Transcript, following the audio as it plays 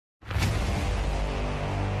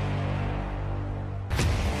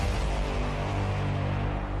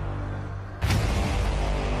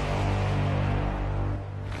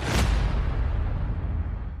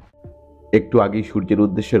একটু আগেই সূর্যের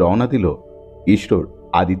উদ্দেশ্যে রওনা দিল ইসরোর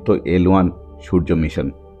আদিত্য L1 সূর্য মিশন।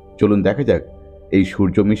 চলুন দেখা যাক এই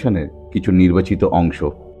সূর্য মিশনের কিছু নির্বাচিত অংশ।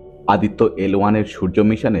 আদিত্য L1 এর সূর্য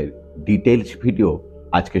মিশনের ডিটেইলস ভিডিও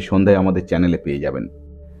আজকে সন্ধ্যায় আমাদের চ্যানেলে পেয়ে যাবেন।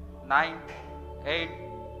 9, 8,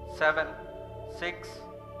 7, 6,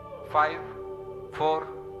 5, 4,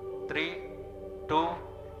 3, 2,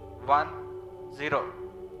 1, 0.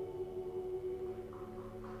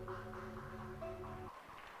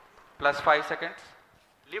 Plus 5 seconds.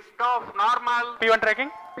 Lift off normal. P1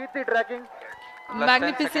 tracking. PT tracking. Plus 10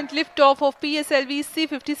 Magnificent seconds. liftoff of PSLV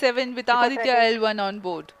C-57 with Aditya L1 on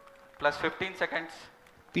board. Plus 15 seconds.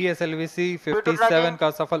 PSLV-C 57 का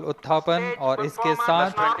सफल उत्थापन और इसके साथ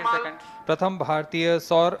 20 seconds. प्रथम भारतीय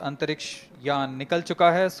सौर अंतरिक्ष यान निकल चुका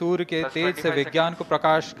है सूर्य के Plus तेज से 25 विज्ञान को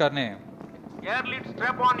प्रकाश करने। Air lead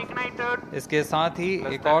strap on ignited. इसके साथ ही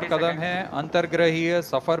Plus एक और 30 कदम seconds. है अंतर्ग्रहीय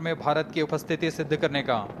सफर में भारत की उपस्थिति सिद्ध करने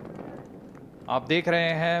का। आप देख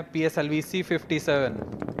रहे हैं PSLV-C 57।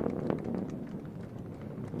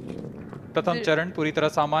 प्रथम चरण पूरी तरह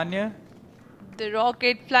सामान्य। The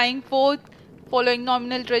rocket flying forth, following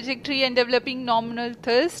nominal trajectory and developing nominal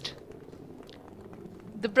thrust.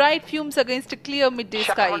 The bright fumes against a clear midday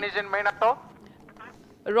Shut sky. on is in main auto.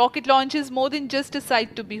 A rocket launch is more than just a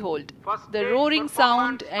sight to behold. First The stage roaring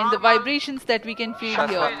sound performance and the normal. vibrations that we can feel Shut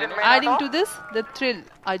here, on in main adding auto. to this, the thrill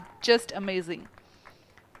are just amazing.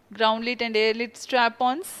 Ground-lit and air-lit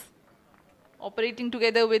strap-ons operating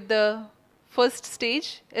together with the first stage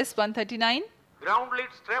S-139. Ground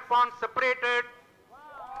lead strap on separated.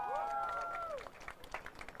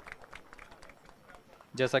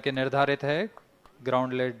 जैसा कि निर्धारित है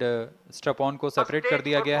ground lead स्ट्रप on को First separate कर stage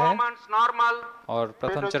दिया गया है performance normal. और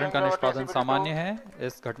प्रथम चरण का निष्पादन सामान्य है।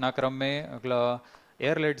 इस घटनाक्रम में अगला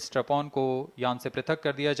एयर लेड स्ट्रप ऑन को यान से पृथक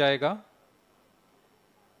कर दिया जाएगा।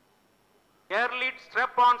 Air lead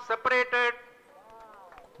strap on separated.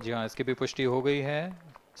 जी हाँ, इसकी भी पुष्टि हो गई है।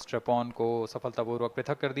 स्ट्रप ऑन को सफलतापूर्वक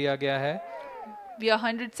पृथक कर दिया गया है। We are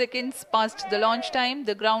 100 seconds past the launch time.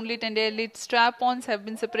 The ground-lit and air-lit strap-ons have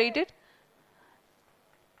been separated.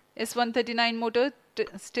 S-139 motor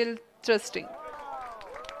still thrusting.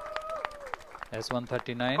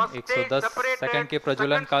 S-139 First stage 110 separated. Second के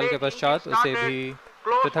प्रज्वलन Second काल के stage पश्चात engine उसे started. भी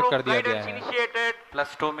Close पृथक कर loop दिया गया guidance है। initiated. Plus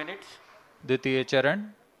 2 minutes. द्वितीय चरण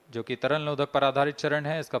जो कि तरल नोदक पर आधारित चरण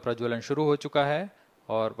है, इसका प्रज्वलन शुरू हो चुका है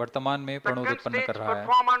और वर्तमान में प्रणोद Second उत्पन्न stage कर रहा है।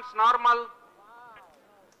 performance normal.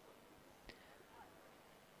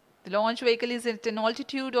 The launch vehicle is at an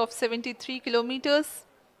altitude of 73 kilometers.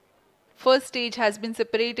 First stage has been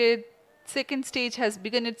separated. Second stage has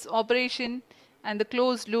begun its operation and the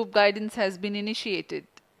closed loop guidance has been initiated.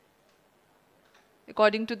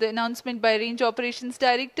 According to the announcement by Range Operations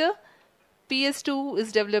Director, PS2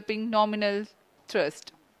 is developing nominal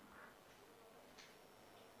thrust.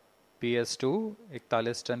 PS2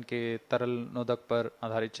 41 ton के तरल नोदक पर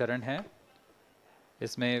आधारित चरण है।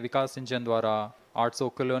 इसमें विकास engine द्वारा 800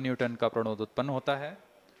 kilo Newton का प्रणोद उत्पन्न होता है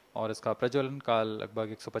और इसका प्रज्वलन काल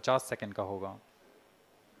लगभग 150 सेकंड का होगा।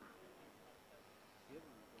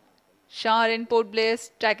 Shar and Port Blair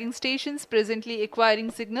tracking stations presently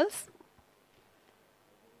acquiring signals.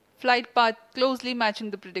 Flight path closely matching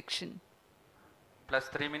the prediction. Plus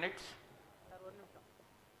 3 minutes.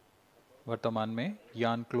 वर्तमान में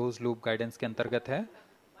यान क्लोज लूप गाइडेंस के अंतर्गत है।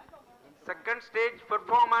 Second stage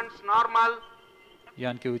performance normal.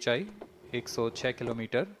 यान की ऊंचाई 106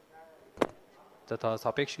 किलोमीटर तथा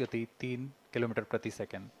सापेक्ष गति 3 किलोमीटर प्रति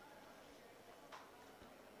second.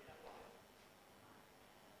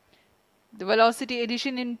 The velocity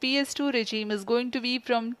addition in PS2 regime is going to be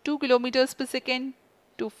from 2 kilometers per second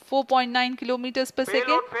to 4.9 kilometers per second.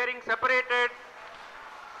 Payload fairing separated.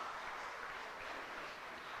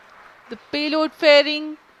 The payload fairing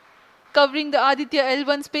covering the Aditya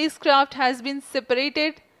L1 spacecraft has been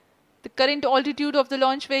separated. The current altitude of the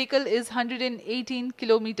launch vehicle is 118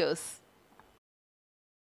 kilometers.